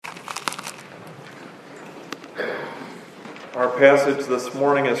Our passage this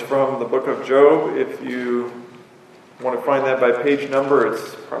morning is from the book of Job. If you want to find that by page number,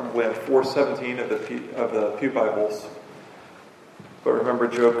 it's probably on 417 of the Pew Bibles. But remember,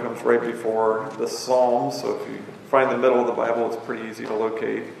 Job comes right before the Psalms, so if you find the middle of the Bible, it's pretty easy to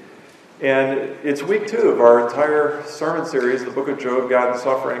locate. And it's week 2 of our entire sermon series, the book of Job, God and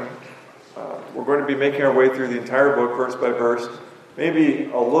Suffering. We're going to be making our way through the entire book, verse by verse. Maybe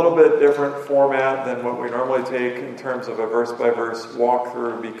a little bit different format than what we normally take in terms of a verse-by-verse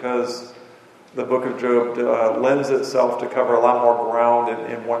walkthrough, because the book of Job lends itself to cover a lot more ground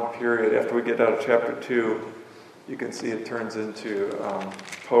in one period. After we get out of chapter 2, you can see it turns into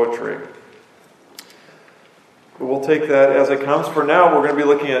poetry. But we'll take that as it comes. For now, we're going to be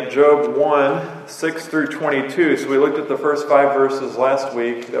looking at Job 1, 6 through 22. So we looked at the first 5 verses last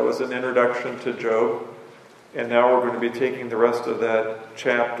week. That was an introduction to Job. And now we're going to be taking the rest of that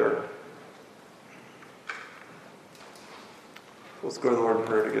chapter. Let's go to the Lord in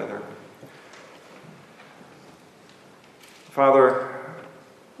prayer together. Father,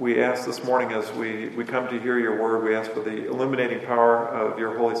 we ask this morning as we come to hear your word, we ask for the illuminating power of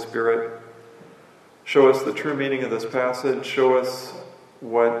your Holy Spirit. Show us the true meaning of this passage. Show us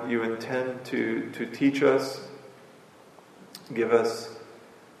what you intend to teach us. Give us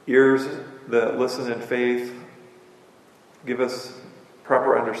ears that listen in faith. Give us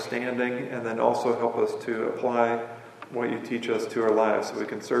proper understanding, and then also help us to apply what you teach us to our lives so we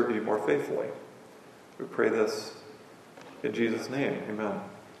can serve you more faithfully. We pray this in Jesus' name. Amen.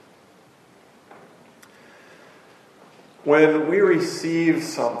 When we receive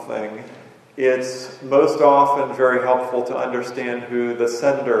something, it's most often very helpful to understand who the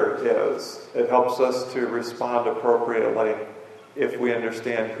sender is. It helps us to respond appropriately if we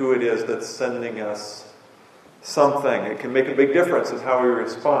understand who it is that's sending us something. It can make a big difference in how we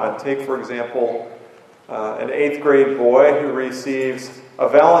respond. Take, for example, an 8th grade boy who receives a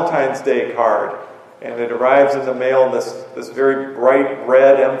Valentine's Day card, and it arrives in the mail in this very bright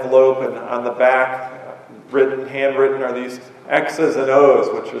red envelope, and on the back, handwritten, are these X's and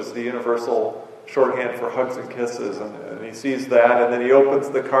O's, which is the universal shorthand for hugs and kisses. And he sees that, and then he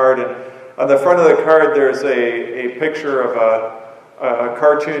opens the card, and on the front of the card there's a picture of a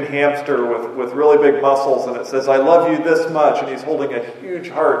cartoon hamster with really big muscles, and it says, "I love you this much," and he's holding a huge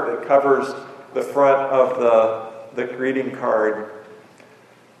heart that covers the front of the greeting card.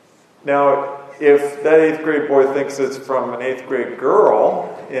 Now, if that 8th grade boy thinks it's from an 8th grade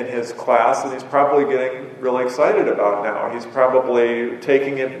girl in his class, then he's probably getting really excited about it now. He's probably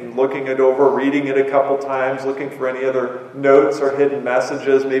taking it and looking it over, reading it a couple times, looking for any other notes or hidden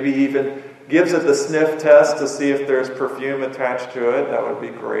messages, maybe even gives it the sniff test to see if there's perfume attached to it. That would be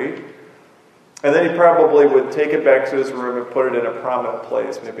great. And then he probably would take it back to his room and put it in a prominent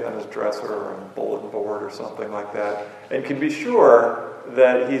place, maybe on his dresser or on a bulletin board or something like that, and can be sure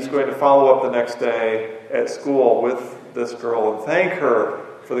that he's going to follow up the next day at school with this girl and thank her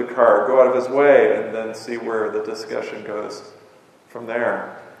for the card, go out of his way, and then see where the discussion goes from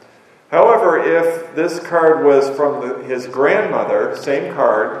there. However, if this card was from his grandmother, same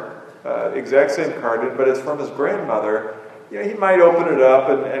card, exact same card, but it's from his grandmother, he might open it up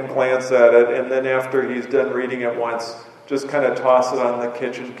and glance at it, and then after he's done reading it once, just kind of toss it on the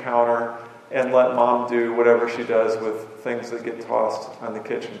kitchen counter and let mom do whatever she does with things that get tossed on the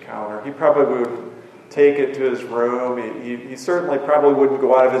kitchen counter. He probably would take it to his room. He certainly probably wouldn't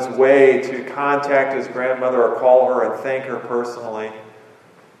go out of his way to contact his grandmother or call her and thank her personally.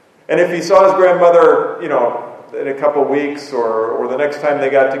 And if he saw his grandmother, in a couple weeks or the next time they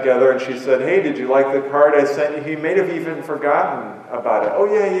got together and she said, "Hey, did you like the card I sent you?" He may have even forgotten about it.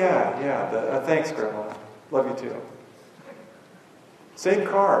 "Oh, yeah. Thanks, Grandma. Love you too." Same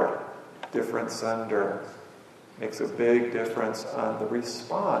card, different sender. Makes a big difference on the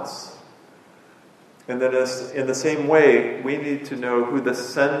response. And then in the same way, we need to know who the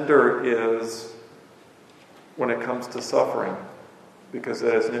sender is when it comes to suffering, because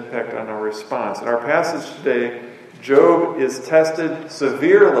that has an impact on our response. In our passage today, Job is tested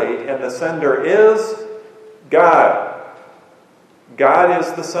severely, and the sender is God. God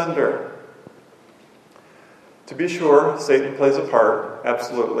is the sender. To be sure, Satan plays a part,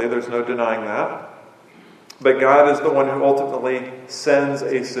 absolutely, there's no denying that. But God is the one who ultimately sends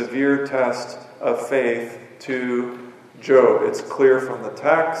a severe test of faith to Job. It's clear from the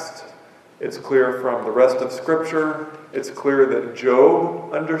text. It's clear from the rest of Scripture. It's clear that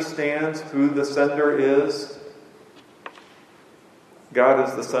Job understands who the sender is. God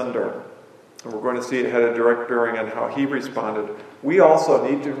is the sender. And we're going to see it had a direct bearing on how he responded. We also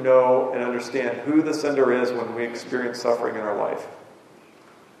need to know and understand who the sender is when we experience suffering in our life.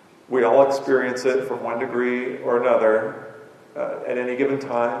 We all experience it from one degree or another. at any given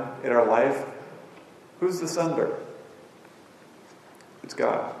time in our life, who's the sender? It's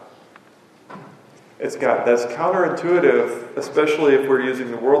God. It's God. That's counterintuitive, especially if we're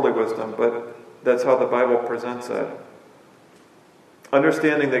using the worldly wisdom, but that's how the Bible presents it.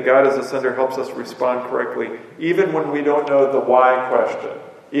 Understanding that God is the sender helps us respond correctly, even when we don't know the why question,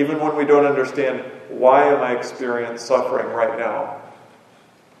 even when we don't understand why am I experiencing suffering right now.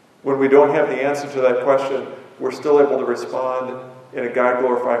 When we don't have the answer to that question, we're still able to respond in a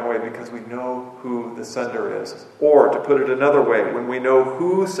God-glorifying way because we know who the sender is. Or, to put it another way, when we know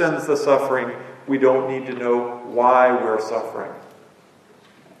who sends the suffering, we don't need to know why we're suffering.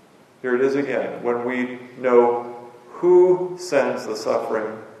 Here it is again. When we know who sends the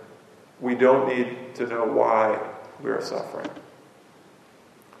suffering, we don't need to know why we are suffering.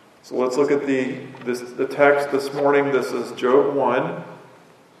 So let's look at the text this morning. This is Job 1,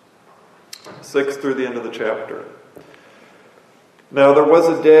 6 through the end of the chapter. Now there was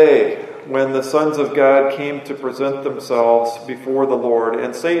a day when the sons of God came to present themselves before the Lord,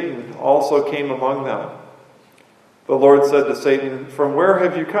 and Satan also came among them. The Lord said to Satan, "From where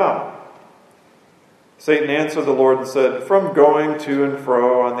have you come?" Satan answered the Lord and said, "From going to and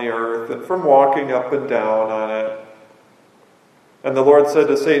fro on the earth, and from walking up and down on it." And the Lord said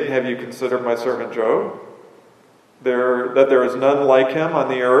to Satan, "Have you considered my servant Job? That there is none like him on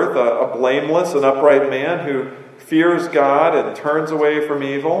the earth, a blameless and upright man who fears God and turns away from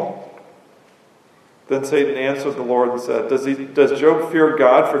evil?" Then Satan answered the Lord and said, Does Job fear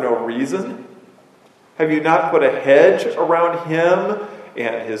God for no reason? Have you not put a hedge around him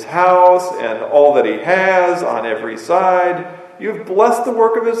and his house and all that he has on every side? You've blessed the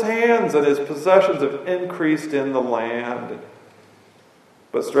work of his hands, and his possessions have increased in the land.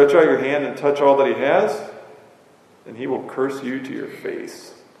 But stretch out your hand and touch all that he has, and he will curse you to your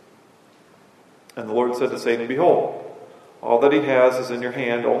face. And the Lord said to Satan, "Behold, all that he has is in your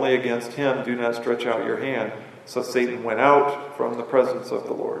hand. Only against him do not stretch out your hand." So Satan went out from the presence of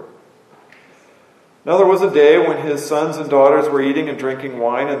the Lord. Now there was a day when his sons and daughters were eating and drinking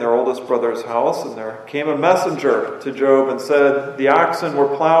wine in their oldest brother's house, and there came a messenger to Job and said, "The oxen were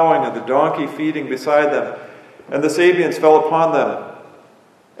plowing and the donkey feeding beside them, and the Sabeans fell upon them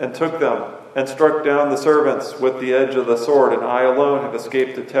and took them and struck down the servants with the edge of the sword, and I alone have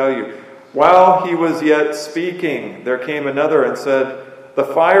escaped to tell you." While he was yet speaking, there came another and said, "The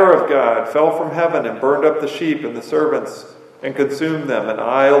fire of God fell from heaven and burned up the sheep and the servants and consumed them, and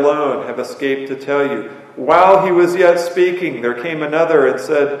I alone have escaped to tell you." While he was yet speaking, there came another and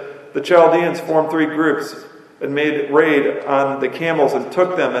said, "The Chaldeans formed 3 groups and made raid on the camels and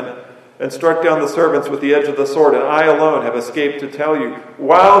took them and struck down the servants with the edge of the sword, and I alone have escaped to tell you."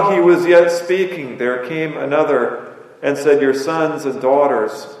 While he was yet speaking, there came another and said, "Your sons and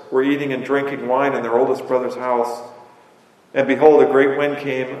daughters were eating and drinking wine in their oldest brother's house. And behold, a great wind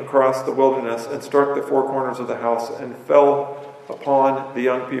came across the wilderness and struck the 4 corners of the house and fell upon the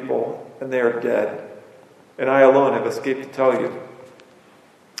young people, and they are dead. And I alone have escaped to tell you."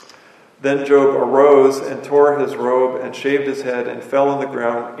 Then Job arose and tore his robe and shaved his head and fell on the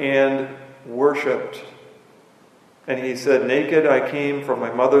ground and worshipped. And he said, "Naked I came from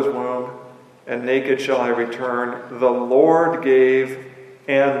my mother's womb, and naked shall I return. The Lord gave,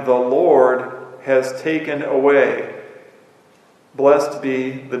 and the Lord has taken away. Blessed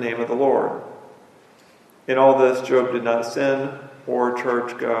be the name of the Lord." In all this, Job did not sin or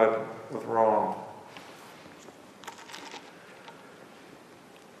charge God with wrong.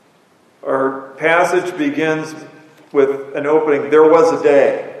 Our passage begins with an opening. There was a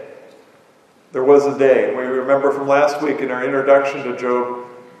day. There was a day. We remember from last week in our introduction to Job,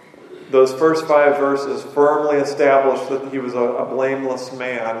 those first 5 verses firmly established that he was a blameless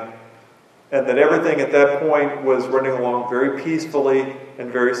man, and that everything at that point was running along very peacefully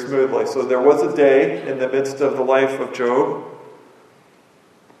and very smoothly. So there was a day in the midst of the life of Job,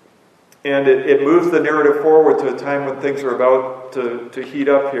 and it moves the narrative forward to a time when things are about to heat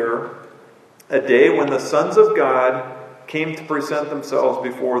up here. A day when the sons of God came to present themselves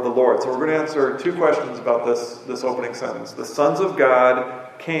before the Lord. So we're going to answer 2 questions about this opening sentence. The sons of God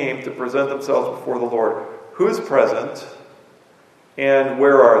came to present themselves before the Lord. Who's present, and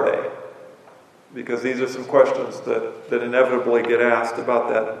where are they? Because these are some questions that inevitably get asked about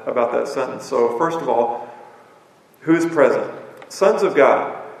that sentence. So first of all, who's present? Sons of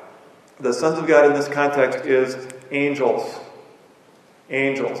God. The sons of God in this context is angels.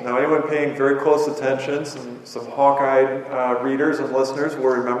 Angels. Now, anyone paying very close attention, some hawk-eyed readers and listeners will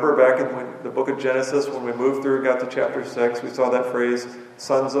remember back in the book of Genesis, when we moved through, got to chapter 6, we saw that phrase,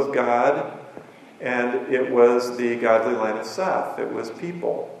 sons of God, and it was the godly line of Seth. It was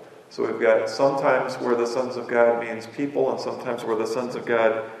people. So we've got sometimes where the sons of God means people, and sometimes where the sons of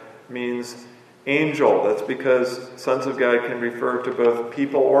God means angel. That's because sons of God can refer to both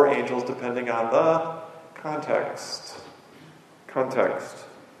people or angels depending on the context.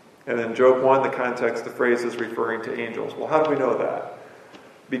 And in Job 1, the context, the phrase is referring to angels. Well, how do we know that?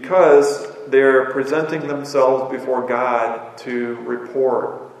 Because they're presenting themselves before God to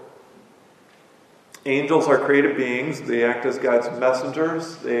report. Angels are created beings. They act as God's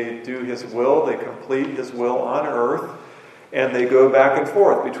messengers. They do His will. They complete His will on earth. And they go back and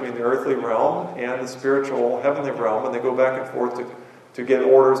forth between the earthly realm and the spiritual heavenly realm. And they go back and forth to get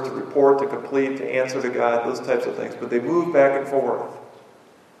orders, to report, to complete, to answer to God, those types of things. But they move back and forth.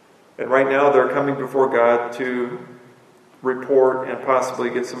 And right now they're coming before God to report and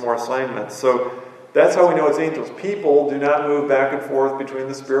possibly get some more assignments. So that's how we know it's angels. People do not move back and forth between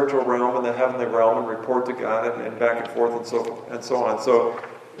the spiritual realm and the heavenly realm and report to God and back and forth and so on. So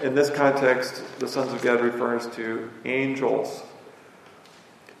in this context, the sons of God refers to angels.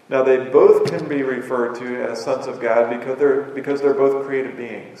 Now they both can be referred to as sons of God because they're both created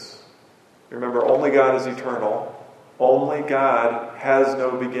beings. Remember, only God is eternal. Only God has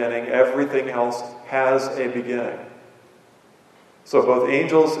no beginning. Everything else has a beginning. So both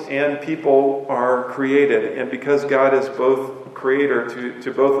angels and people are created. And because God is both creator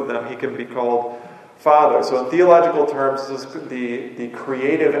to both of them, He can be called Father. So in theological terms, this is the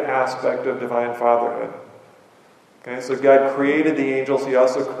creative aspect of divine fatherhood. Okay, so God created the angels. He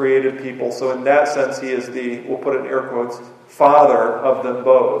also created people. So in that sense, He is we'll put it in air quotes, Father of them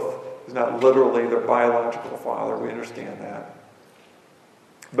both. He's not literally their biological father. We understand that.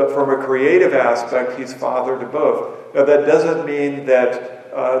 But from a creative aspect, He's Father to both. Now that doesn't mean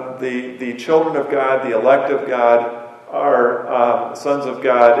that the children of God, the elect of God, are sons of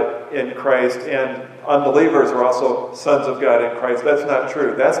God in Christ, and unbelievers are also sons of God in Christ. That's not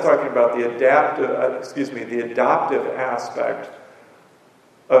true. That's talking about the adoptive aspect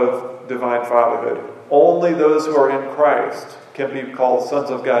of divine fatherhood. Only those who are in Christ can be called sons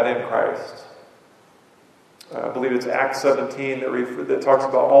of God in Christ. I believe it's Acts 17 that talks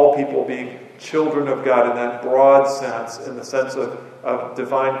about all people being children of God in that broad sense, in the sense of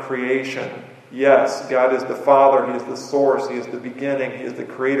divine creation. Yes, God is the Father, He is the source, He is the beginning, He is the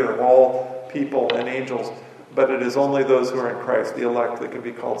creator of all people and angels. But it is only those who are in Christ, the elect, that can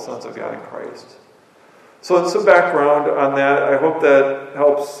be called sons of God in Christ. So some background on that. I hope that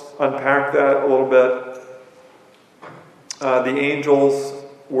helps unpack that a little bit. The angels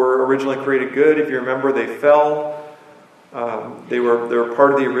were originally created good. If you remember, they fell. They were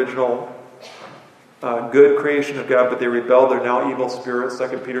part of the original good creation of God, but they rebelled. They're now evil spirits.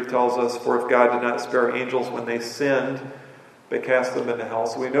 2 Peter tells us, for if God did not spare angels when they sinned, they cast them into hell.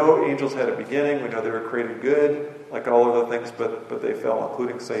 So we know angels had a beginning. We know they were created good, like all other things, but they fell,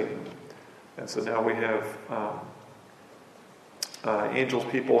 including Satan. And so now we have angels,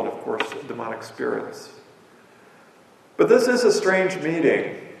 people, and of course demonic spirits. But this is a strange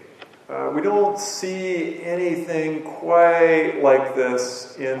meeting. We don't see anything quite like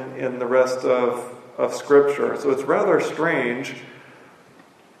this in the rest of Scripture. So it's rather strange.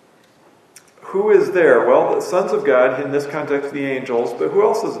 Who is there? Well, the sons of God, in this context, the angels. But who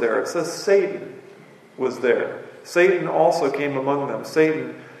else is there? It says Satan was there. Satan also came among them.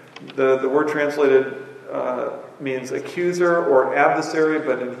 Satan, the word translated means accuser or adversary,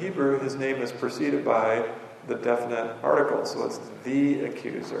 but in Hebrew his name is preceded by the definite article. So it's the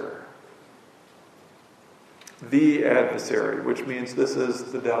accuser. The adversary, which means this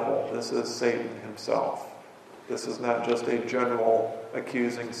is the devil. This is Satan himself. This is not just a general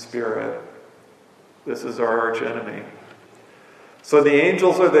accusing spirit. This is our arch enemy. So the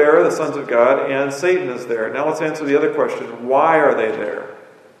angels are there, the sons of God, and Satan is there. Now let's answer the other question. Why are they there?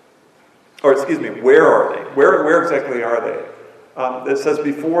 Or where are they? Where exactly are they? It says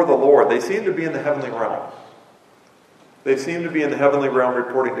before the Lord. They seem to be in the heavenly realm. They seem to be in the heavenly realm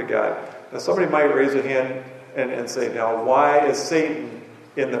reporting to God. Now somebody might raise a hand and say, now why is Satan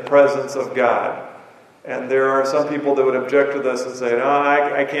in the presence of God? And there are some people that would object to this and say, no,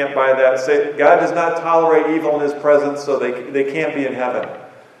 I can't buy that. God does not tolerate evil in His presence, so they can't be in heaven.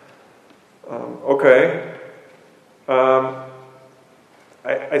 Okay.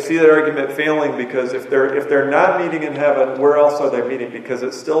 I see that argument failing, because if they're not meeting in heaven, where else are they meeting? Because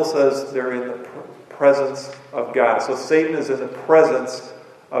it still says they're in the presence of God. So Satan is in the presence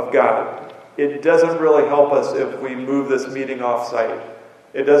of God. It doesn't really help us if we move this meeting off-site.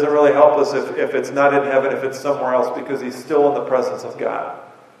 It doesn't really help us if it's not in heaven, if it's somewhere else, because he's still in the presence of God.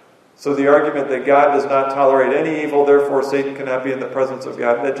 So the argument that God does not tolerate any evil, therefore Satan cannot be in the presence of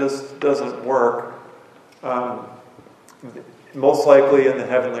God, that just doesn't work. most likely in the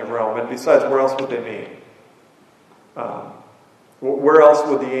heavenly realm. And besides, where else would they meet? Where else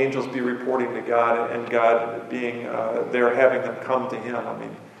would the angels be reporting to God and God being there having them come to Him? I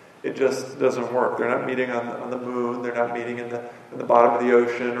mean, it just doesn't work. They're not meeting on the moon. They're not meeting in the bottom of the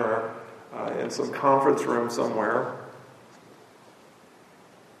ocean or in some conference room somewhere.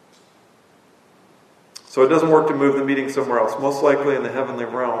 So it doesn't work to move the meeting somewhere else, most likely in the heavenly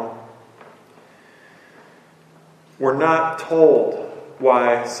realm. We're not told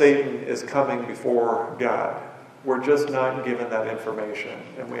why Satan is coming before God. We're just not given that information,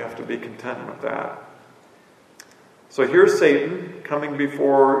 and we have to be content with that. So here's Satan coming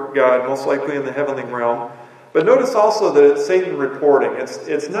before God, most likely in the heavenly realm. But notice also that it's Satan reporting.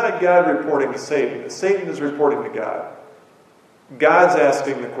 It's not God reporting to Satan. Satan is reporting to God. God's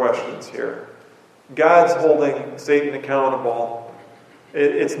asking the questions here. God's holding Satan accountable.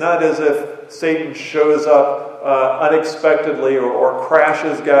 It's not as if Satan shows up unexpectedly or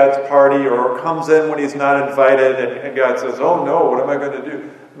crashes God's party or comes in when he's not invited and God says, oh no, what am I going to do?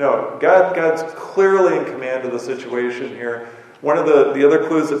 No, God's clearly in command of the situation here. One of the other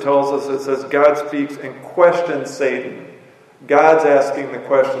clues that tells us, it says God speaks and questions Satan. God's asking the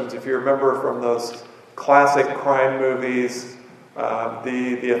questions. If you remember from those classic crime movies,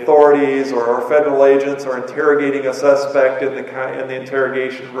 the authorities or federal agents are interrogating a suspect in the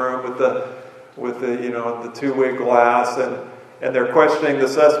interrogation room with the two-way glass, and they're questioning the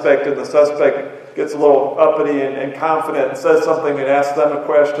suspect, and the suspect gets a little uppity and confident and says something and asks them a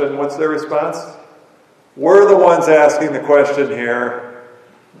question. What's their response? We're the ones asking the question here.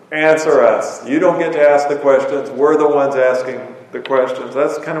 Answer us. You don't get to ask the questions. We're the ones asking the questions.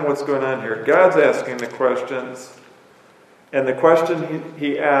 That's kind of what's going on here. God's asking the questions. And the question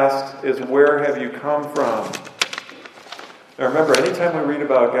he asked is, where have you come from? Now remember, anytime we read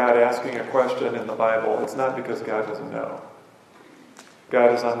about God asking a question in the Bible, it's not because God doesn't know.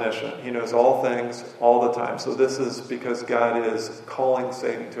 God is omniscient. He knows all things all the time. So this is because God is calling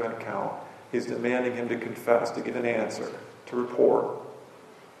Satan to an account. He's demanding him to confess, to give an answer, to report.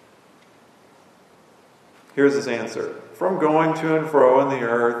 Here's his answer. From going to and fro in the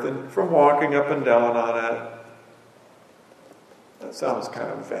earth and from walking up and down on it. That sounds kind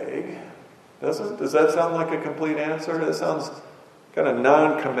of vague, doesn't it? Does that sound like a complete answer? That sounds kind of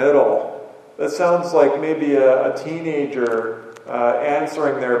non-committal. That sounds like maybe a teenager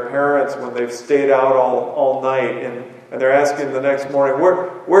answering their parents when they've stayed out all night and they're asking the next morning, where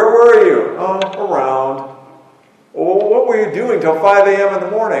were you? Oh, around. Well, what were you doing till 5 a.m. in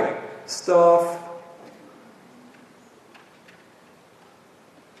the morning? Stuff.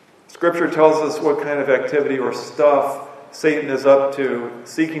 Scripture tells us what kind of activity or stuff Satan is up to,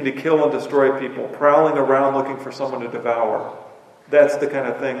 seeking to kill and destroy people, prowling around looking for someone to devour. That's the kind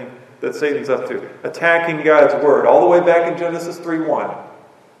of thing that Satan's up to. Attacking God's word. All the way back in Genesis 3:1.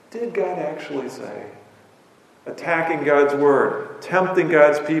 Did God actually say? Attacking God's word, tempting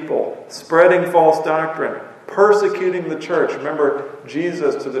God's people, spreading false doctrine, persecuting the church. Remember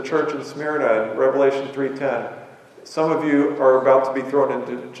Jesus to the church in Smyrna in Revelation 3:10. Some of you are about to be thrown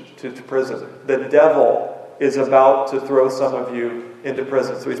into prison. The devil is about to throw some of you into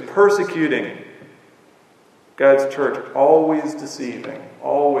prison. So he's persecuting God's church, always deceiving,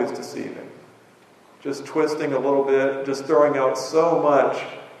 just twisting a little bit, just throwing out so much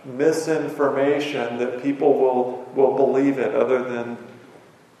misinformation that people will believe it other than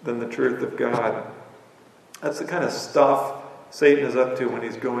the truth of God. That's the kind of stuff Satan is up to when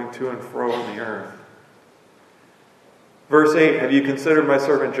he's going to and fro on the earth. Verse 8, have you considered my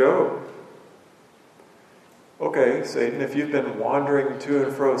servant Job? Okay, Satan, if you've been wandering to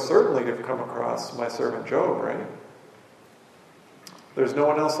and fro, certainly you've come across my servant Job, right? There's no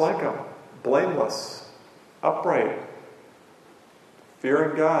one else like him. Blameless, upright,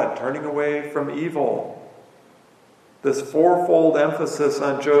 fearing God, turning away from evil. This fourfold emphasis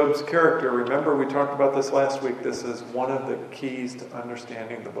on Job's character. Remember, we talked about this last week. This is one of the keys to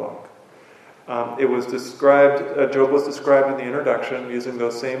understanding the book. It was described, Job was described in the introduction using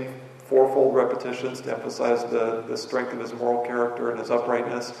those same fourfold repetitions to emphasize the strength of his moral character and his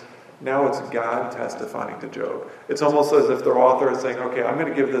uprightness. Now it's God testifying to Job. It's almost as if the author is saying, okay, I'm going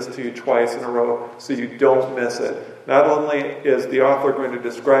to give this to you twice in a row so you don't miss it. Not only is the author going to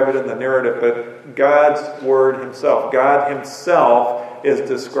describe it in the narrative, but God's word himself. God himself is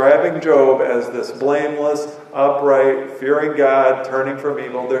describing Job as this blameless, upright, fearing God, turning from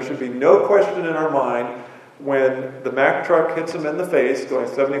evil. There should be no question in our mind when the Mack truck hits him in the face, going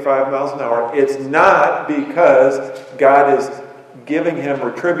 75 miles an hour, it's not because God is giving him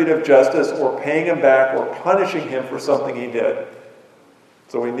retributive justice or paying him back or punishing him for something he did.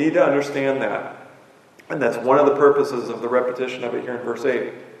 So we need to understand that. And that's one of the purposes of the repetition of it here in verse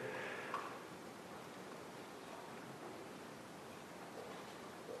 8.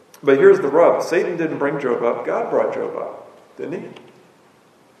 But here's the rub. Satan didn't bring Job up. God brought Job up, didn't he?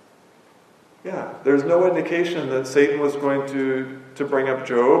 Yeah, there's no indication that Satan was going to bring up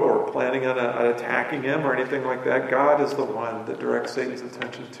Job or planning on attacking him or anything like that. God is the one that directs Satan's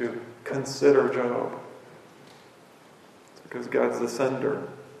attention to consider Job. It's because God's the sender.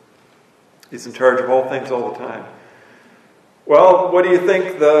 He's in charge of all things all the time. Well, what do you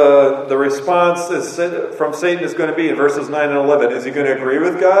think the response from Satan is going to be in verses 9 and 11? Is he going to agree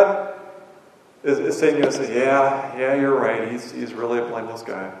with God? Is Satan going to say, yeah, you're right. He's really a blameless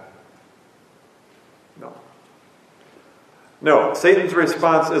guy? No, Satan's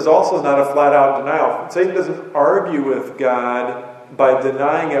response is also not a flat-out denial. Satan doesn't argue with God by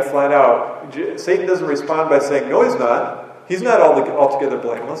denying it flat out. Satan doesn't respond by saying, no, he's not. He's not altogether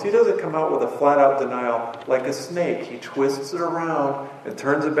blameless. He doesn't come out with a flat-out denial like a snake. He twists it around and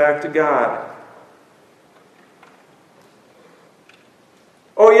turns it back to God.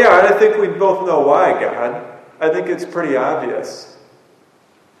 Oh yeah, I think we both know why, God. I think it's pretty obvious.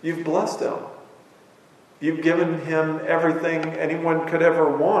 You've blessed him. You've given him everything anyone could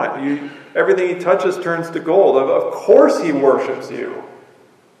ever want. Everything he touches turns to gold. Of course he worships you.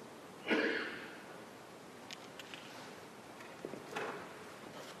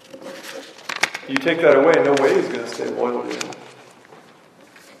 You take that away, no way he's going to stay loyal to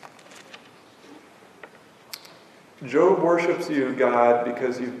you. Job worships you, God,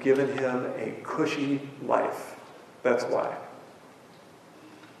 because you've given him a cushy life. That's why.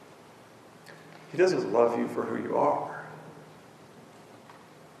 He doesn't love you for who you are.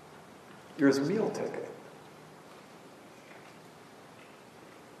 You're his meal ticket.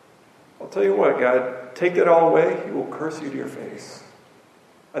 I'll tell you what, God, take that all away, he will curse you to your face.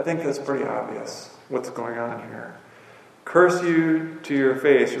 I think that's pretty obvious what's going on here. Curse you to your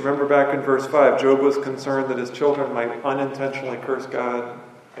face. Remember back in verse 5, Job was concerned that his children might unintentionally curse God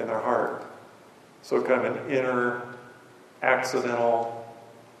in their heart. So kind of an inner, accidental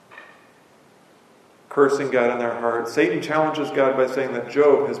cursing God in their heart. Satan challenges God by saying that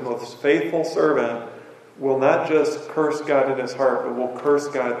Job, his most faithful servant, will not just curse God in his heart, but will curse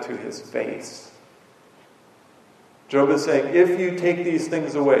God to his face. Job is saying, if you take these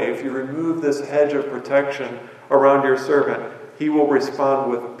things away, if you remove this hedge of protection around your servant, he will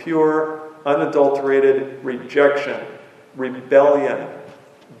respond with pure, unadulterated rejection, rebellion,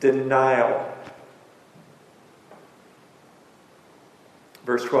 denial.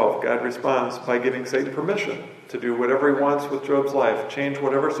 Verse 12, God responds by giving Satan permission to do whatever he wants with Job's life, change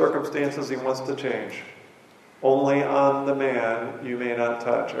whatever circumstances he wants to change. Only on the man you may not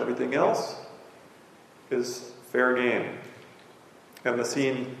touch. Everything else is fair game. And the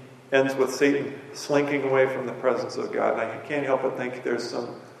scene ends with Satan slinking away from the presence of God. And I can't help but think there's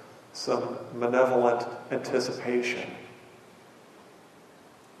some malevolent anticipation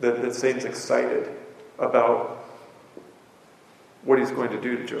that Satan's excited about what he's going to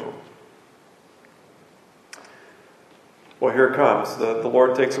do to Job. Well, here it comes. The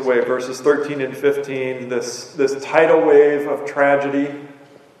Lord takes away verses 13 and 15, this tidal wave of tragedy,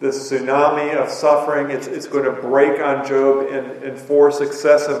 this tsunami of suffering. It's going to break on Job in 4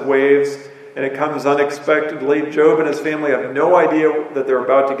 successive waves, and it comes unexpectedly. Job and his family have no idea that they're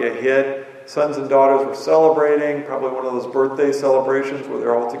about to get hit. Sons and daughters were celebrating, probably one of those birthday celebrations where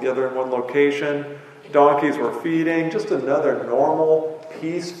they're all together in one location. Donkeys were feeding, just another normal,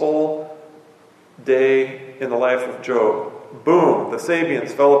 peaceful day in the life of Job. Boom, the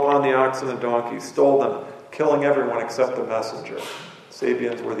Sabeans fell upon the oxen and donkeys, stole them, killing everyone except the messenger.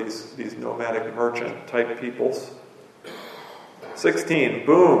 Sabeans were these nomadic merchant type peoples. 16,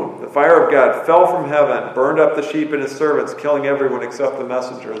 boom, the fire of God fell from heaven, burned up the sheep and his servants, killing everyone except the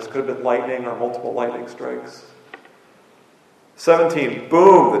messenger. This could have been lightning or multiple lightning strikes. 17,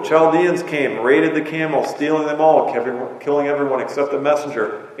 boom, the Chaldeans came, raided the camels, stealing them all, killing everyone except the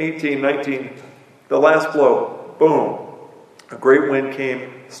messenger. 18, 19, the last blow, boom. A great wind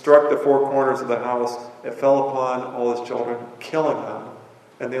came, struck the 4 corners of the house. It fell upon all his children, killing them.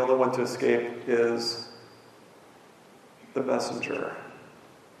 And the only one to escape is the messenger.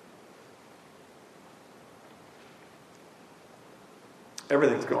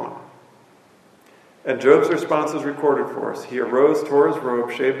 Everything's gone. And Job's response is recorded for us. He arose, tore his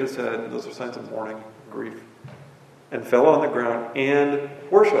robe, shaved his head, those are signs of mourning, grief, and fell on the ground and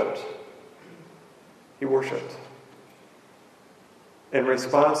worshipped. He worshipped. In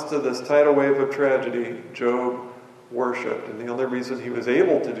response to this tidal wave of tragedy, Job worshipped. And the only reason he was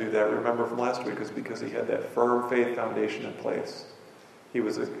able to do that, remember from last week, is because he had that firm faith foundation in place. He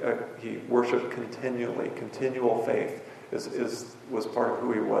worshipped continually. Continual faith was part of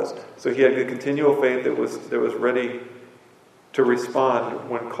who he was. So he had a continual faith that was ready to respond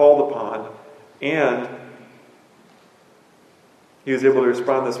when called upon, and he was able to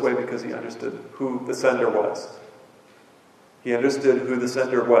respond this way because he understood who the sender was. He understood who the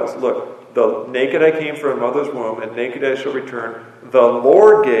sender was. Look, the naked I came from a mother's womb, and naked I shall return. The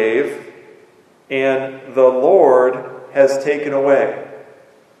Lord gave, and the Lord has taken away.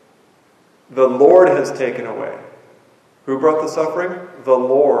 The Lord has taken away. Who brought the suffering? The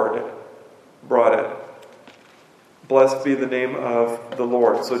Lord brought it. Blessed be the name of the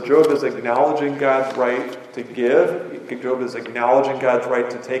Lord. So Job is acknowledging God's right to give. Job is acknowledging God's right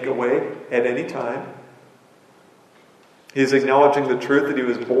to take away at any time. He's acknowledging the truth that he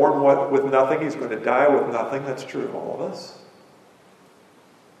was born with nothing. He's going to die with nothing. That's true of all of us.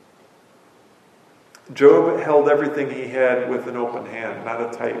 Job held everything he had with an open hand, not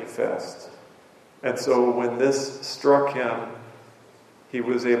a tight fist. And so when this struck him, he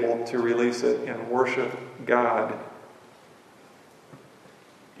was able to release it and worship God,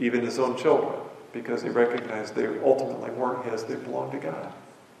 even his own children, because he recognized they ultimately weren't his, they belonged to God.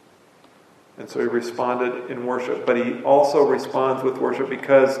 And so he responded in worship. But he also responds with worship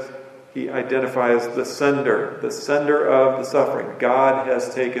because he identifies the sender of the suffering. God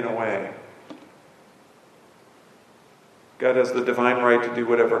has taken away. God has the divine right to do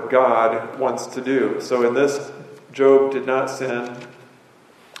whatever God wants to do. So in this, Job did not sin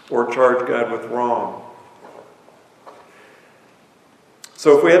or charge God with wrong.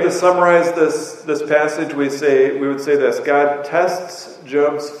 So if we had to summarize this passage, we would say this: God tests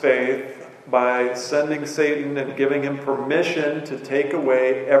Job's faith by sending Satan and giving him permission to take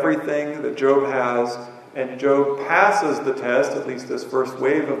away everything that Job has, and Job passes the test, at least this first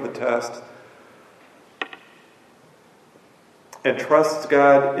wave of the test, and trusts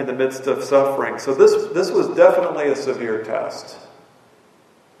God in the midst of suffering. So this was definitely a severe test.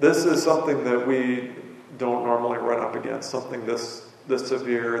 This is something that we don't normally run up against, something this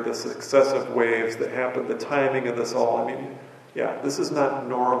severe, this excessive waves that happen, the timing of this all. I mean, yeah, this is not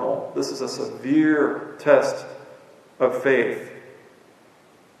normal. This is a severe test of faith.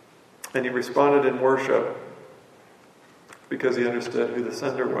 And he responded in worship because he understood who the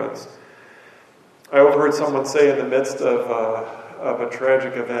sender was. I overheard someone say in the midst of a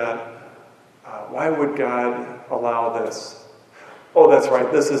tragic event, why would God allow this? Oh, that's right,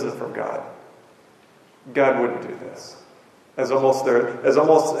 this isn't from God. God wouldn't do this. As almost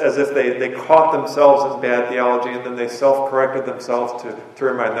as if they caught themselves in bad theology and then they self-corrected themselves to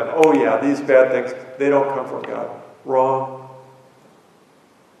remind them, oh yeah, these bad things, they don't come from God. Wrong.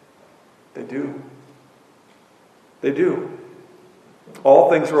 They do. They do. All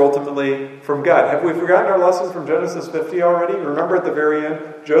things are ultimately from God. Have we forgotten our lesson from Genesis 50 already? Remember at the very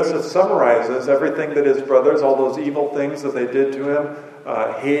end, Joseph summarizes everything that his brothers, all those evil things that they did to him,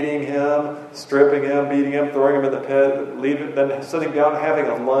 hating him, stripping him, beating him, throwing him in the pit, then sitting down, having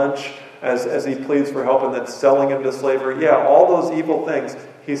a lunch as he pleads for help, and then selling him to slavery. Yeah, all those evil things.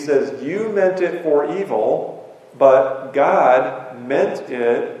 He says, you meant it for evil, but God meant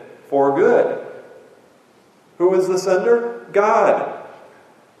it for good. Who is the sender? God.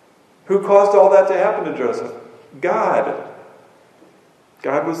 Who caused all that to happen to Joseph? God.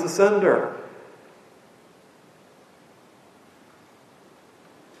 God was the sender.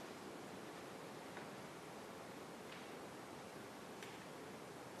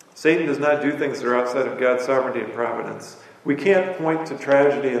 Satan does not do things that are outside of God's sovereignty and providence. We can't point to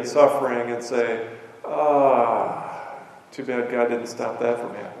tragedy and suffering and say, too bad God didn't stop that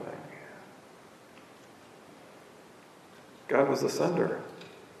from happening. God was the sender.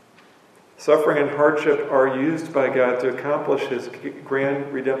 Suffering and hardship are used by God to accomplish his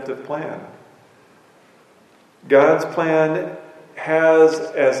grand redemptive plan. God's plan has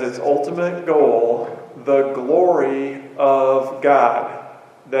as its ultimate goal the glory of God.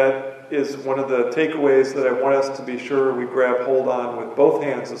 That is one of the takeaways that I want us to be sure we grab hold on with both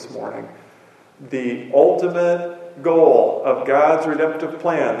hands this morning. The ultimate goal of God's redemptive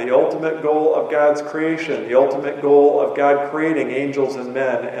plan, the ultimate goal of God's creation, the ultimate goal of God creating angels and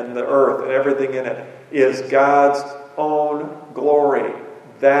men and the earth and everything in it is God's own glory.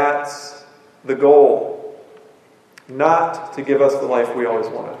 That's the goal. Not to give us the life we always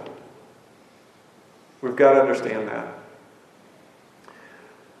wanted. We've got to understand that.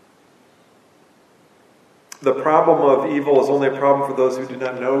 The problem of evil is only a problem for those who do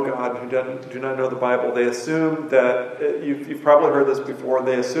not know God, who do not know the Bible. They assume that, you've probably heard this before,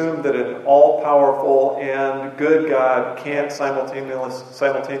 they assume that an all-powerful and good God can't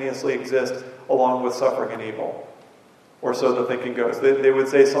simultaneously exist along with suffering and evil. Or so the thinking goes. They would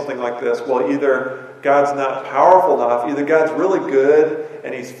say something like this: well, either God's not powerful enough, either God's really good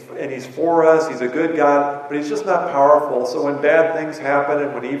and he's for us, he's a good God, but he's just not powerful. So when bad things happen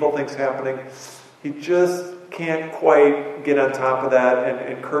and when evil things happening, he just can't quite get on top of that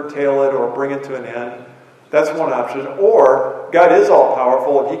and curtail it or bring it to an end. That's one option. Or God is all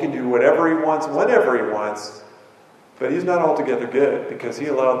powerful and he can do whatever he wants, whenever he wants, but he's not altogether good because he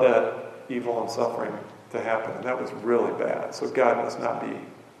allowed that evil and suffering to happen, and that was really bad. So God must not be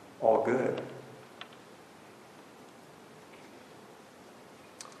all good.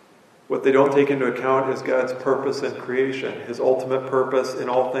 What they don't take into account is God's purpose in creation. His ultimate purpose in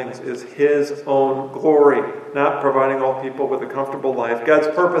all things is his own glory, not providing all people with a comfortable life. God's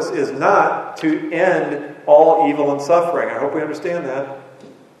purpose is not to end all evil and suffering. I hope we understand that.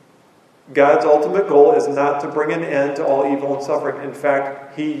 God's ultimate goal is not to bring an end to all evil and suffering. In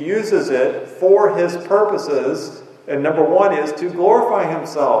fact, he uses it for his purposes, and number one is to glorify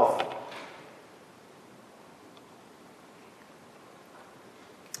himself.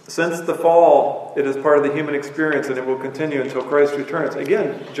 Since the fall, it is part of the human experience, and it will continue until Christ returns.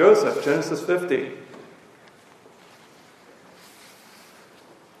 Again, Joseph, Genesis 50.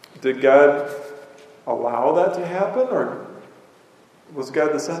 Did God allow that to happen, or was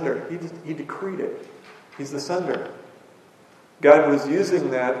God the sender? He decreed it. He's the sender. God was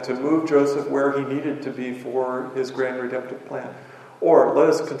using that to move Joseph where he needed to be for his grand redemptive plan. Or, let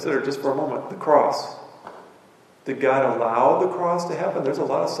us consider just for a moment, the cross. Did God allow the cross to happen? There's a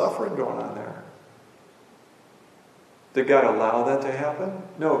lot of suffering going on there. Did God allow that to happen?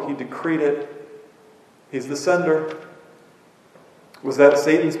 No, he decreed it. He's the sender. Was that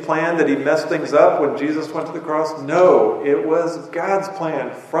Satan's plan that he messed things up when Jesus went to the cross? No, it was God's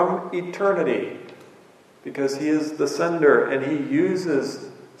plan from eternity, because he is the sender and he uses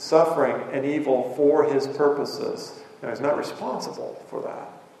suffering and evil for his purposes. Now, he's not responsible for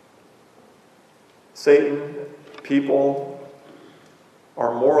that. Satan, people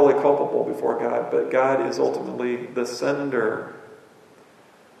are morally culpable before God, but God is ultimately the sender.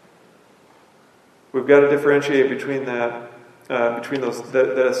 We've got to differentiate between that.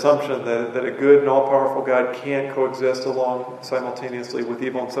 That assumption that a good and all-powerful God can't coexist along simultaneously with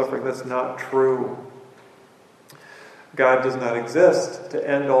evil and suffering. That's not true. God does not exist to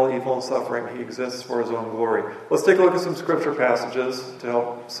end all evil and suffering. He exists for his own glory. Let's take a look at some scripture passages to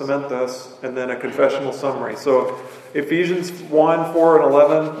help cement this, and then a confessional summary. So, Ephesians 1, 4, and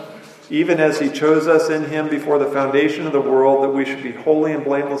 11. Even as he chose us in him before the foundation of the world, that we should be holy and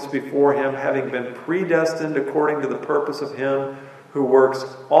blameless before him, having been predestined according to the purpose of him who works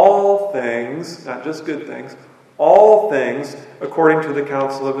all things, not just good things, all things according to the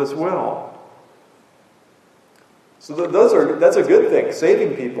counsel of his will. So that's a good thing,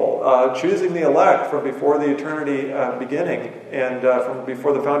 saving people, choosing the elect from before the eternity beginning, and from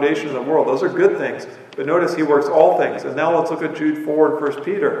before the foundation of the world. Those are good things. But notice he works all things. And now let's look at Jude 4 and 1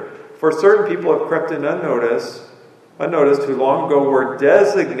 Peter. For certain people have crept in unnoticed, who long ago were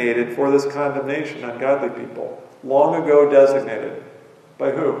designated for this condemnation, ungodly people. Long ago designated.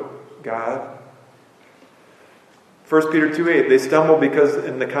 By who? God. 1 Peter 2:8, they stumble because,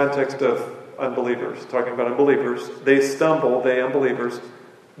 in the context of unbelievers, talking about unbelievers, they stumble, they unbelievers,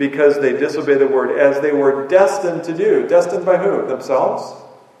 because they disobey the word as they were destined to do. Destined by who? Themselves?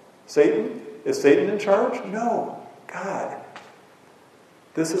 Satan? Is Satan in charge? No. God.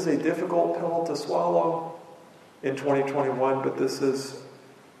 This is a difficult pill to swallow in 2021, but this is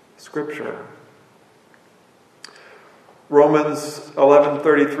Scripture. Romans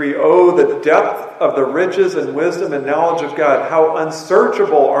 11:33, oh, the depth of the riches and wisdom and knowledge of God. How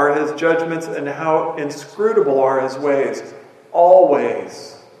unsearchable are his judgments and how inscrutable are his ways. All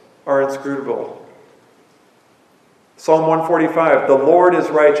ways are inscrutable. Psalm 145, the Lord is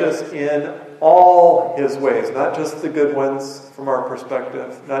righteous in all his ways, not just the good ones from our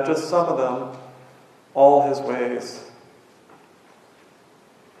perspective, not just some of them, all his ways.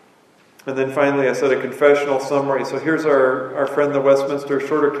 And then finally, I said a confessional summary. So here's our friend, the Westminster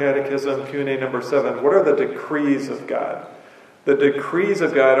Shorter Catechism, Q&A number 7. What are the decrees of God? The decrees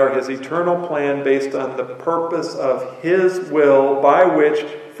of God are his eternal plan based on the purpose of his will, by which,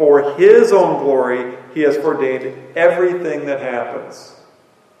 for his own glory, he has ordained everything that happens.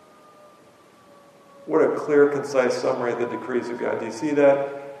 What a clear, concise summary of the decrees of God. Do you see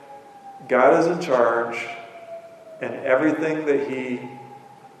that? God is in charge, and everything that he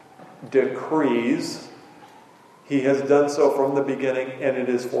decrees, he has done so from the beginning, and it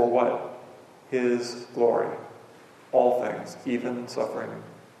is for what? His glory. All things, even suffering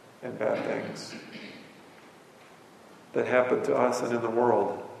and bad things that happen to us and in the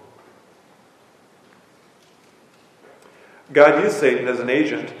world. God used Satan as an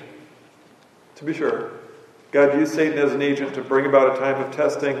agent, to be sure. God used Satan as an agent to bring about a time of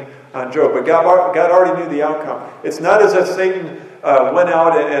testing on Job. But God already knew the outcome. It's not as if Satan went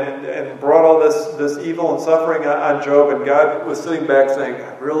out and brought all this evil and suffering on Job, and God was sitting back saying,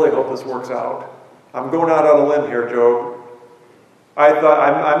 I really hope this works out. I'm going out on a limb here, Job.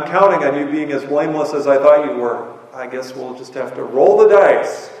 I'm counting on you being as blameless as I thought you were. I guess we'll just have to roll the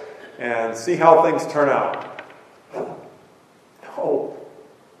dice and see how things turn out. No.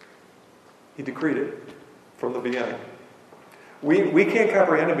 He decreed it from the beginning. We can't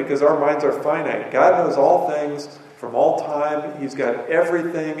comprehend it because our minds are finite. God knows all things from all time. He's got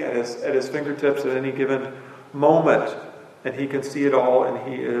everything at his fingertips at any given moment. And He can see it all,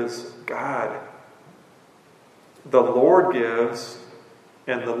 and He is God. The Lord gives,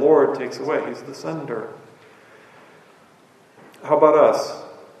 and the Lord takes away. He's the sender. How about us?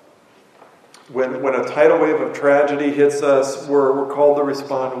 When a tidal wave of tragedy hits us, we're called to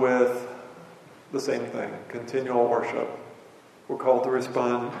respond with the same thing, continual worship. We're called to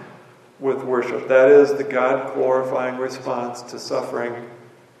respond with worship. That is the God-glorifying response to suffering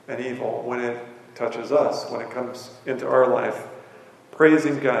and evil when it touches us, when it comes into our life.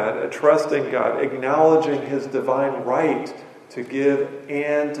 Praising God, trusting God, acknowledging His divine right to give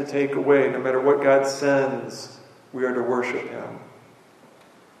and to take away. No matter what God sends, we are to worship Him.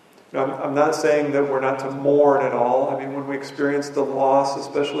 Now, I'm not saying that we're not to mourn at all. I mean, when we experience the loss,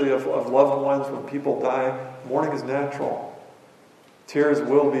 especially of loved ones, when people die, mourning is natural. Tears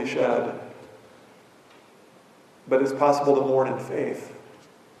will be shed. But it's possible to mourn in faith.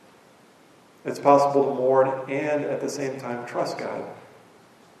 It's possible to mourn and at the same time trust God.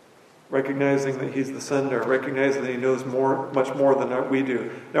 Recognizing that He's the sender, recognizing that He knows much more than we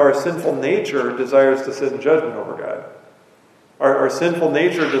do. Now, our sinful nature desires to sit in judgment over God. Our sinful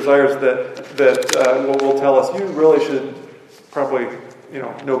nature desires that will tell us, you really should probably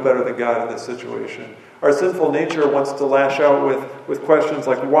know better than God in this situation. Our sinful nature wants to lash out with questions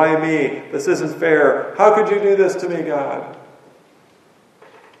like, why me? This isn't fair. How could you do this to me, God?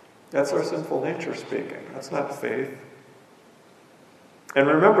 That's our sinful nature speaking. That's not faith. And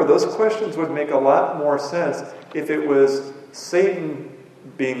remember, those questions would make a lot more sense if it was Satan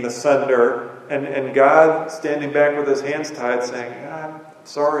being the sender and God standing back with His hands tied saying, I'm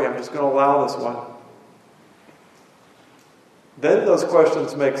sorry, I'm just going to allow this one. Then those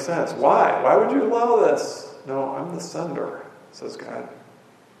questions make sense. Why? Why would you allow this? No, I'm the sender, says God.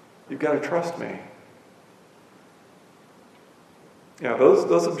 You've got to trust me. Yeah,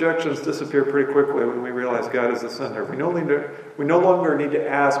 those objections disappear pretty quickly when we realize God is the sender. We no longer need to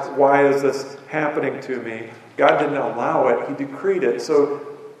ask, why is this happening to me? God didn't allow it. He decreed it.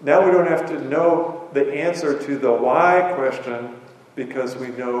 So now we don't have to know the answer to the why question because we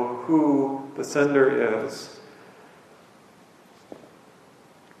know who the sender is.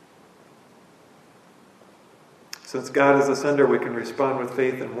 Since God is the sender, we can respond with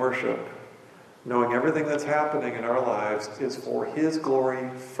faith and worship, knowing everything that's happening in our lives is for His glory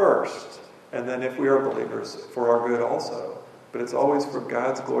first, and then if we are believers, for our good also. But it's always for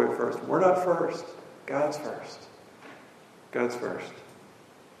God's glory first. We're not first. God's first. God's first.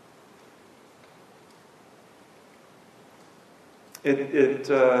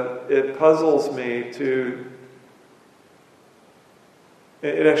 It puzzles me to...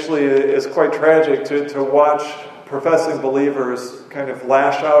 It actually is quite tragic to watch professing believers kind of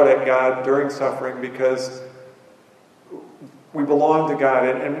lash out at God during suffering because we belong to God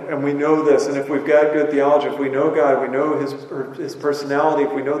and we know this. And if we've got good theology, if we know God, we know His personality,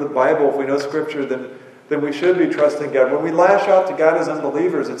 if we know the Bible, if we know Scripture, then we should be trusting God. When we lash out to God as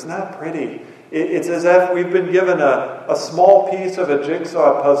unbelievers, it's not pretty. It's as if we've been given a small piece of a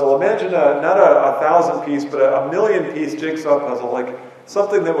jigsaw puzzle. Imagine not a 1,000-piece, but a 1,000,000-piece jigsaw puzzle, like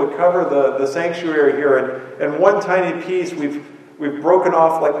something that would cover the sanctuary here. And one tiny piece we've broken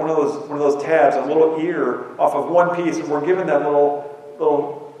off like one of those tabs, a little ear off of one piece, and we're given that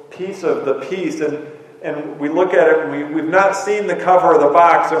little piece of the piece. And we look at it, and we've not seen the cover of the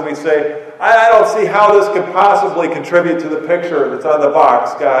box, and we say, I don't see how this could possibly contribute to the picture that's on the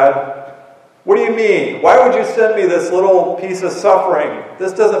box, God. What do you mean? Why would you send me this little piece of suffering?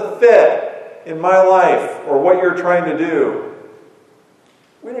 This doesn't fit in my life or what you're trying to do.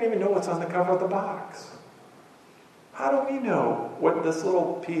 We don't even know what's on the cover of the box. How do we know what this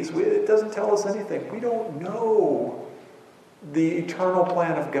little piece... It doesn't tell us anything. We don't know the eternal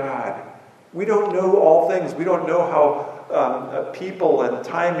plan of God. We don't know all things. We don't know how people and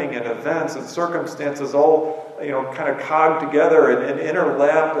timing and events and circumstances all kind of cog together and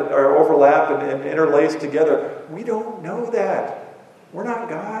overlap and interlace together. We don't know that. We're not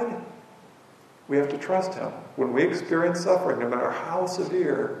God. We have to trust Him. When we experience suffering, no matter how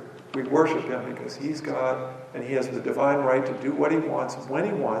severe, we worship Him because He's God and He has the divine right to do what He wants when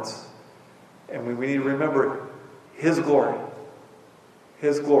He wants. And we need to remember His glory.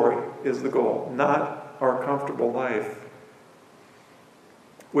 His glory is the goal, not our comfortable life.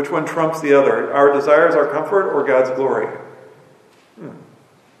 Which one trumps the other? Our desires, our comfort, or God's glory?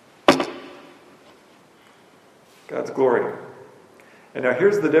 God's glory. And now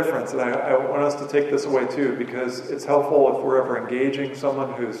here's the difference, and I want us to take this away too, because it's helpful if we're ever engaging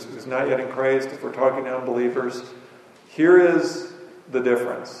someone who's not yet in Christ, if we're talking to unbelievers. Here is the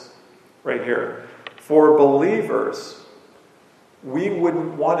difference, right here. For believers, we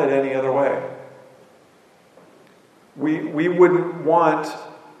wouldn't want it any other way. We wouldn't want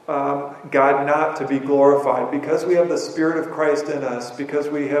God not to be glorified because we have the Spirit of Christ in us, because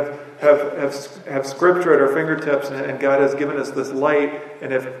we have Scripture at our fingertips, and God has given us this light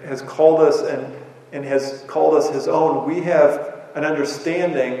and has called us and has called us His own. We have an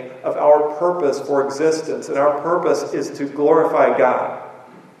understanding of our purpose for existence, and our purpose is to glorify God.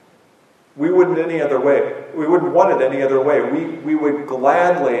 We wouldn't any other way. We wouldn't want it any other way. We would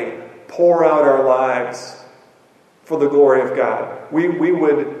gladly pour out our lives for the glory of God. We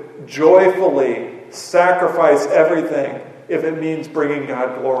would joyfully sacrifice everything if it means bringing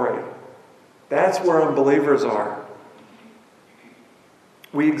God glory. That's where unbelievers are.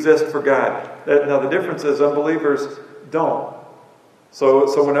 We exist for God. Now the difference is unbelievers don't.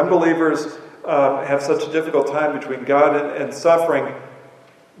 So when unbelievers have such a difficult time between God and suffering,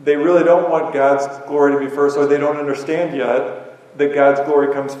 they really don't want God's glory to be first, or they don't understand yet that God's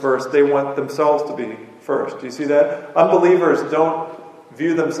glory comes first. They want themselves to be first. Do you see that? Unbelievers don't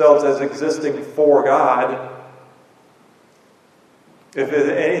view themselves as existing for God. If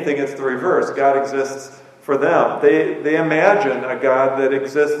anything, it's the reverse. God exists for them. They imagine a God that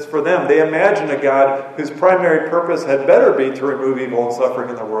exists for them. They imagine a God whose primary purpose had better be to remove evil and suffering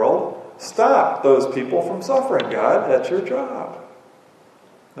in the world. Stop those people from suffering, God. That's your job.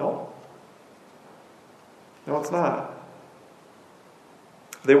 No, it's not.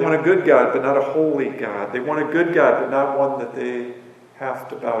 They want a good God, but not a holy God. They want a good God, but not one that they have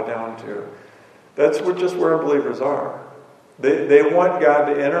to bow down to. That's just where unbelievers are. They want God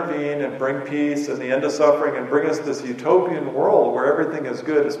to intervene and bring peace and the end of suffering and bring us this utopian world where everything is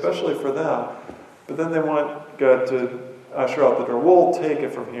good, especially for them. But then they want God to usher out the door. We'll take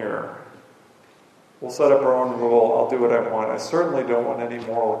it from here. We'll set up our own rule. I'll do what I want. I certainly don't want any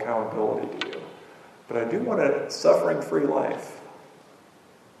moral accountability to you. But I do want a suffering-free life.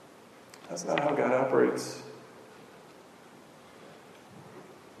 That's not how God operates.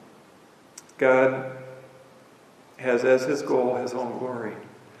 God has as His goal His own glory.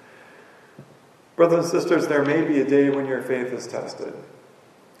 Brothers and sisters, there may be a day when your faith is tested.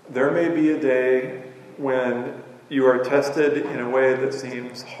 There may be a day when you are tested in a way that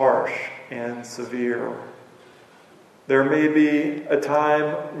seems harsh and severe. There may be a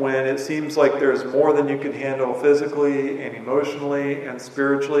time when it seems like there's more than you can handle physically and emotionally and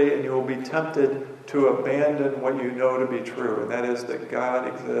spiritually, and you will be tempted to abandon what you know to be true, and that is that God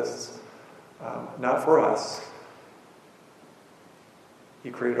exists, not for us. He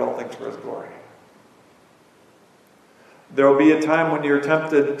created all things for His glory. There will be a time when you're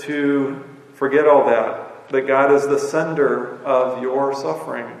tempted to forget all that God is the sender of your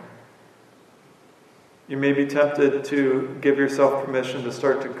suffering. You may be tempted to give yourself permission to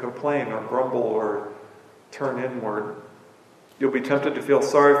start to complain or grumble or turn inward. You'll be tempted to feel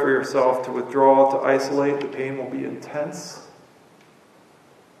sorry for yourself, to withdraw, to isolate. The pain will be intense.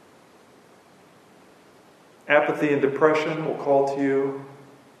 Apathy and depression will call to you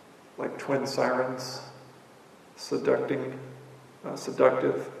like twin sirens, seductively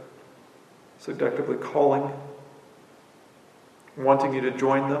calling, wanting you to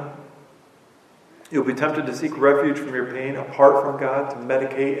join them. You'll be tempted to seek refuge from your pain apart from God, to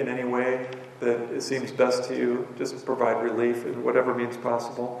medicate in any way that it seems best to you, just provide relief in whatever means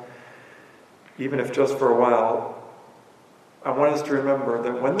possible, even if just for a while. I want us to remember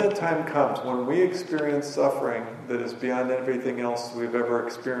that when that time comes, when we experience suffering that is beyond everything else we've ever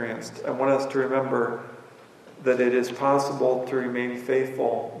experienced, I want us to remember that it is possible to remain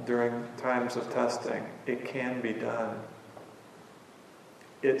faithful during times of testing. It can be done.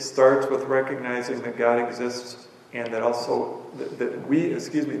 It starts with recognizing that God exists, and that also that we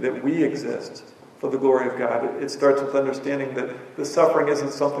exist for the glory of God. It starts with understanding that the suffering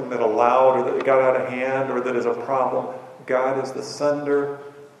isn't something that allowed or that got out of hand or that is a problem. God is the sender,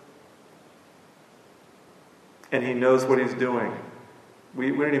 and He knows what He's doing.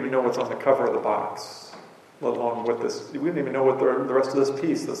 We don't even know what's on the cover of the box, let alone what this. We don't even know what the rest of this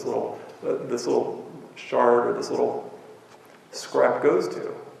piece, this little this little shard or this little scrap goes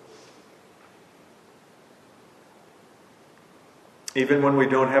to. Even when we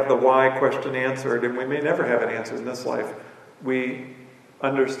don't have the why question answered, and we may never have it answered in this life, we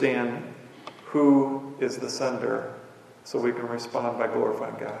understand who is the sender, so we can respond by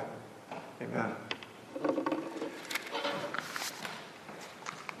glorifying God. Amen.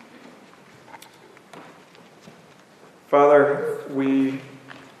 Father, we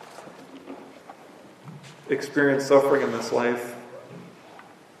experience suffering in this life.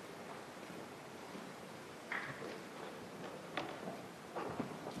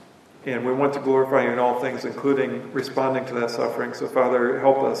 And we want to glorify you in all things, including responding to that suffering. So, Father,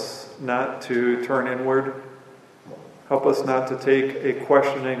 help us not to turn inward. Help us not to take a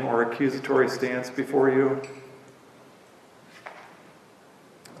questioning or accusatory stance before you.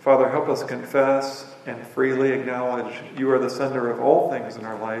 Father, help us confess and freely acknowledge you are the sender of all things in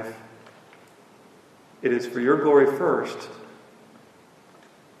our life. It is for your glory first.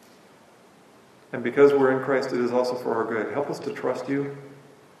 And because we're in Christ, it is also for our good. Help us to trust you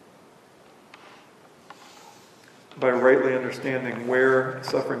by rightly understanding where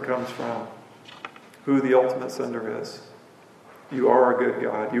suffering comes from, who the ultimate sender is. You are a good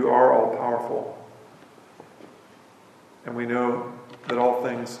God. You are all-powerful. And we know that all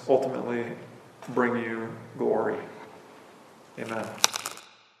things ultimately bring you glory. Amen.